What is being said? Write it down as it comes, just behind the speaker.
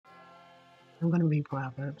I'm going to read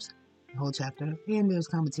Proverbs, the whole chapter, and there's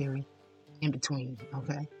commentary in between,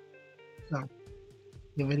 okay? So,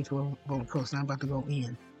 get ready for a roller coaster. I'm about to go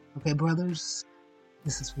in. Okay, brothers,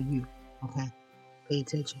 this is for you, okay? Pay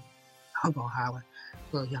attention. I'm going to holler.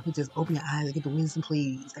 So, y'all can just open your eyes and get the wisdom,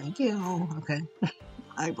 please. Thank you, okay?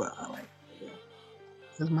 Hi, bro. All right.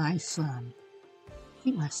 Says, my son,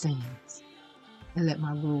 keep my sayings and let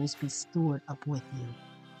my rules be stored up with you.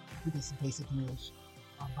 This is basic English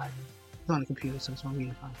Bible. It's on the computer, so it's going to read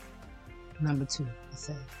it from. Number 2, it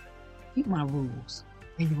says, keep my rules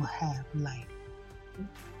and you will have life.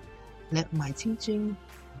 Let my teaching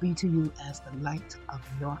be to you as the light of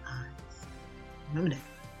your eyes. Remember that.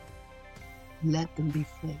 Let them be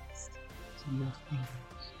fixed to your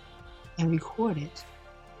fingers and record it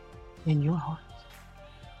in your heart.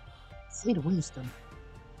 Say the wisdom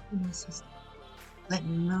in your system. Let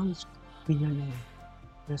knowledge be your name,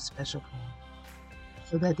 your special call,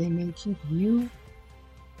 so that they may keep you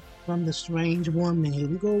from the strange woman. Here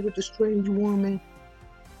we go with the strange woman.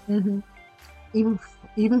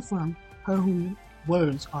 Even from her whose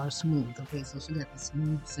words are smooth. Okay, so she got the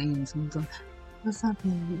smooth saying, smooth. What's up,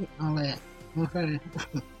 baby? All that. Okay.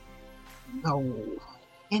 No.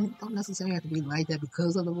 And it don't necessarily have to be like that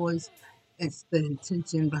because of the voice. It's the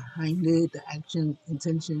intention behind it, the action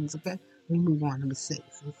intentions. Okay, we move on. Number 6.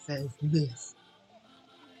 It says this: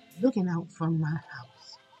 looking out from my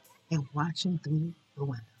house and watching through the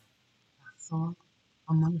window, I saw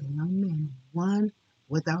among the young men one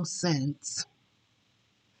without sense,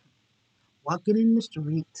 walking in the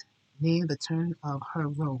street near the turn of her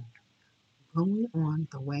road, going on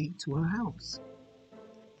the way to her house.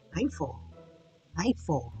 Nightfall.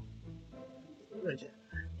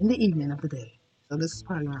 In the evening of the day. So this is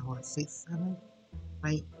probably around 6, 7,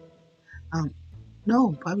 right?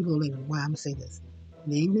 No, probably a little later. Why I'm gonna say this?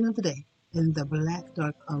 In the evening of the day, in the black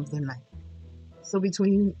dark of the night. So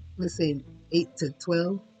between, let's say, 8 to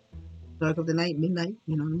 12, dark of the night, midnight,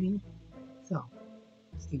 you know what I mean? So,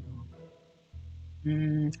 let's keep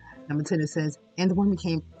going. Number 10, it says, and the woman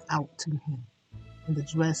came out to him in the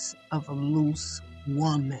dress of a loose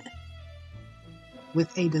woman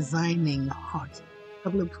with a designing heart. A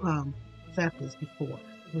couple of chapters before.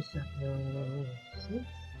 It was chapter 6.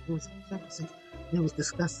 It was chapter 6. And it was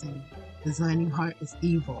discussing designing heart is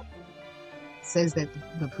evil. It says that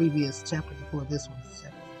the previous chapter before this one is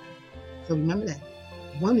chapter 6. So remember that.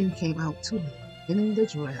 Woman came out to him in the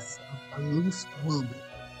dress of a loose woman.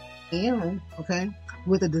 And, okay,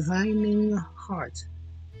 with a designing heart,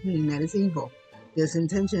 meaning that it's evil. There's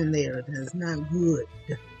intention there that's not good.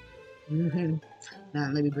 Now,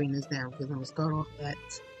 let me bring this down because I'm going to start off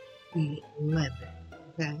at 11.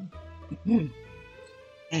 Okay?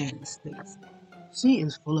 And it states, she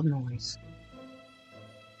is full of noise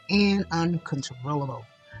and uncontrollable.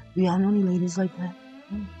 Do y'all know any ladies like that?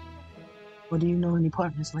 Or do you know any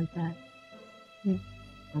partners like that?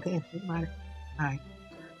 Okay, think about it. Alright.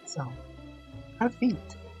 So, her feet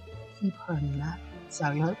keep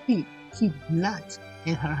not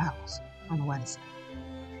in her house. I don't know why this.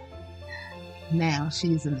 Now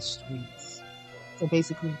she's in the streets. So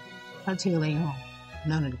basically, her tail ain't home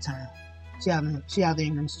none of the time. She out there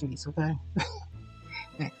in them streets, okay?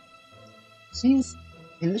 Now, she's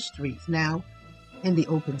in the streets now, in the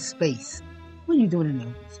open space. What are you doing in the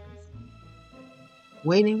open space?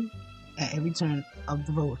 Waiting at every turn of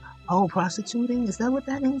the road. Oh, prostituting? Is that what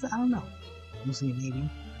that means? I don't know. You see, maybe.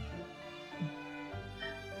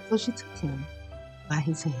 So she took him by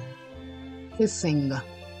his hand, kissing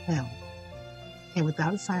him. And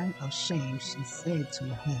without a sign of shame, she said to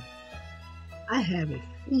him, I have a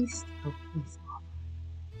feast of peace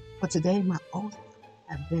offering, for today my oath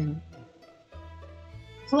have been.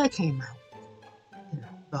 So I came out in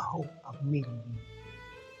the hope of meeting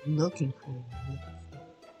you, looking for you.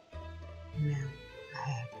 Now I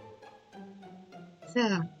have it.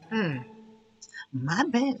 So, my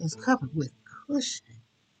bed is covered with cushion,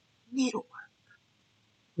 needlework,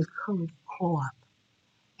 with colored cloth,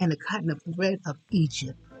 and the cotton of thread of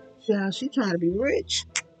Egypt. Child, she trying to be rich.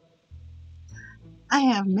 I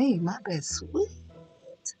have made my bed sweet.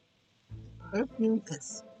 Perfume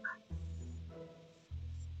is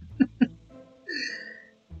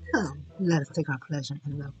come. Let us take our pleasure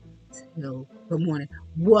and love till the morning.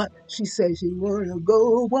 What? She said she wanna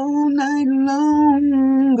go all night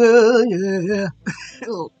longer. Yeah.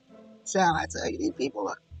 Oh, child, I tell you, these people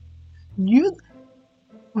are you.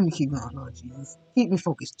 Let me keep going, Lord Jesus. Keep me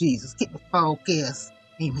focused, Jesus. Keep me focused.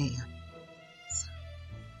 Amen.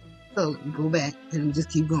 So go back and just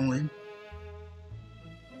keep going.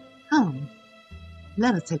 Come,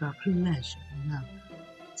 let us take our pleasure now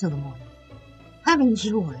till the morning. Having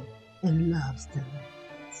joy and loves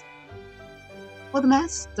deliverance. For the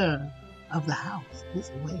master of the house is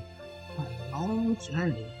away on a long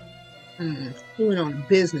journey. He went on a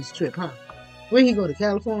business trip, huh? Where he go to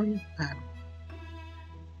California? I don't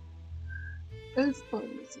know. It's funny.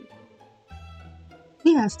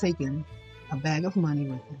 He has taken a bag of money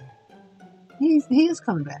with him. He is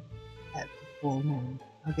coming back at the full moon.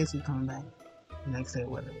 I guess he's coming back the next day,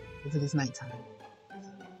 whatever. Because it is nighttime.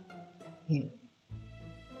 And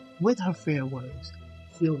with her fair words,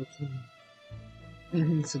 feel the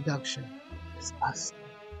king. Seduction, disgusting.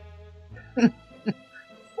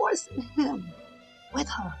 Forcing him with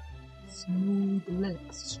her smooth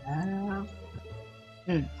lips, child.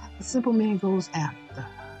 The simple man goes after her.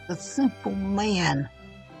 The simple man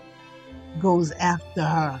goes after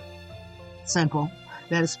her. Simple.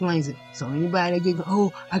 That explains it. So anybody that get,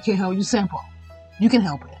 oh, I can't help you, simple. You can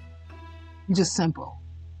help it. You're just simple.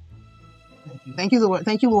 Thank you. Thank you, Lord.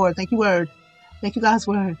 Thank you, Lord. Thank you, Word. Thank you, God's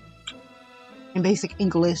Word. In basic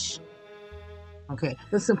English. Okay.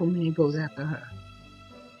 The simple man goes after her.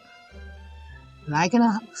 Like an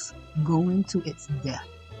ox going to its death.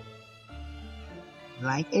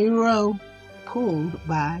 Like a roe pulled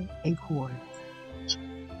by a cord.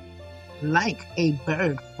 Like a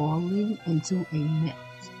bird falling into a net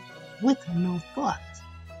with no thought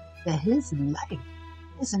that his life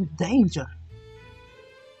is in danger.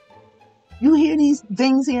 You hear these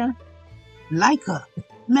things here? Like a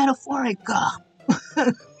metaphorical.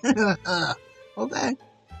 Okay.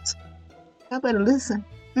 Y'all better listen.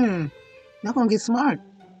 Y'all gonna get smart.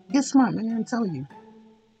 Get smart, man, I'm telling you.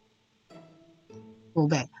 Go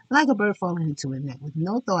back. Like a bird falling into a net with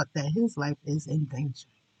no thought that his life is in danger.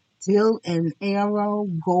 Till an arrow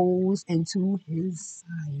goes into his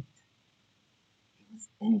side. He's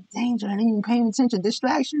in danger and even paying attention.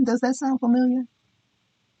 Distraction, does that sound familiar?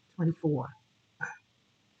 24.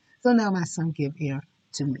 So now my son, give ear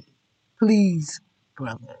to me. Please,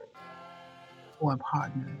 brother or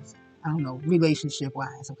partners. I don't know,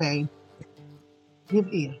 relationship-wise, okay? Give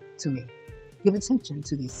ear to me. Give attention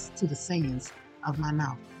to the sayings of my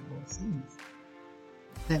mouth. Lord says,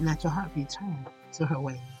 let not your heart be turned to her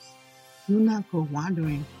ways. Do not go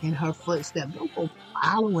wandering in her footsteps. Don't go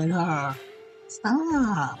following her.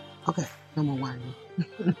 Stop. Okay, no more whining.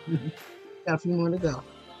 Got a few more to go.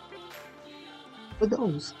 For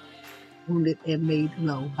those wounded and made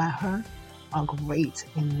low by her are great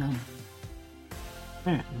in number.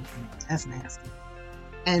 That's nasty.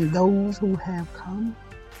 And those who have come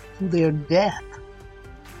to their death.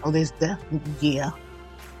 Oh, there's death? Yeah.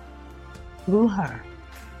 Through her.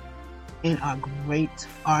 And are a great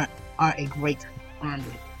army.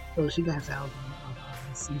 So she got thousands of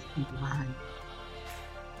deceased people behind her.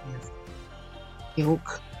 Yes.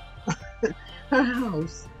 Ilk. Her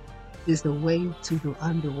house is the way to the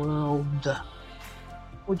underworld.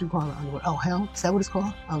 What do you call it? Underworld? Oh, hell? Is that what it's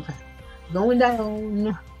called? Okay. Going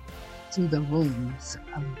down to the rooms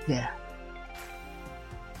of death.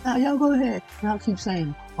 Now, y'all go ahead. Y'all keep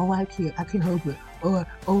saying, oh, I can't help it.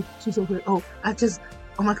 Oh, she's so good. Oh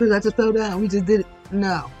my goodness, I just fell down. We just did it.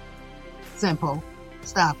 No. Simple.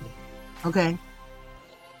 Stop it. Okay?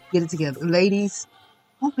 Get it together. Ladies,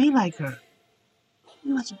 don't be like her.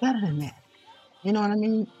 You're much better than that. You know what I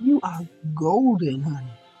mean? You are golden,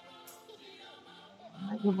 honey.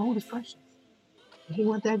 Your gold is precious. If you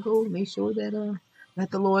want that gold, make sure that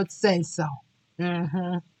the Lord says so.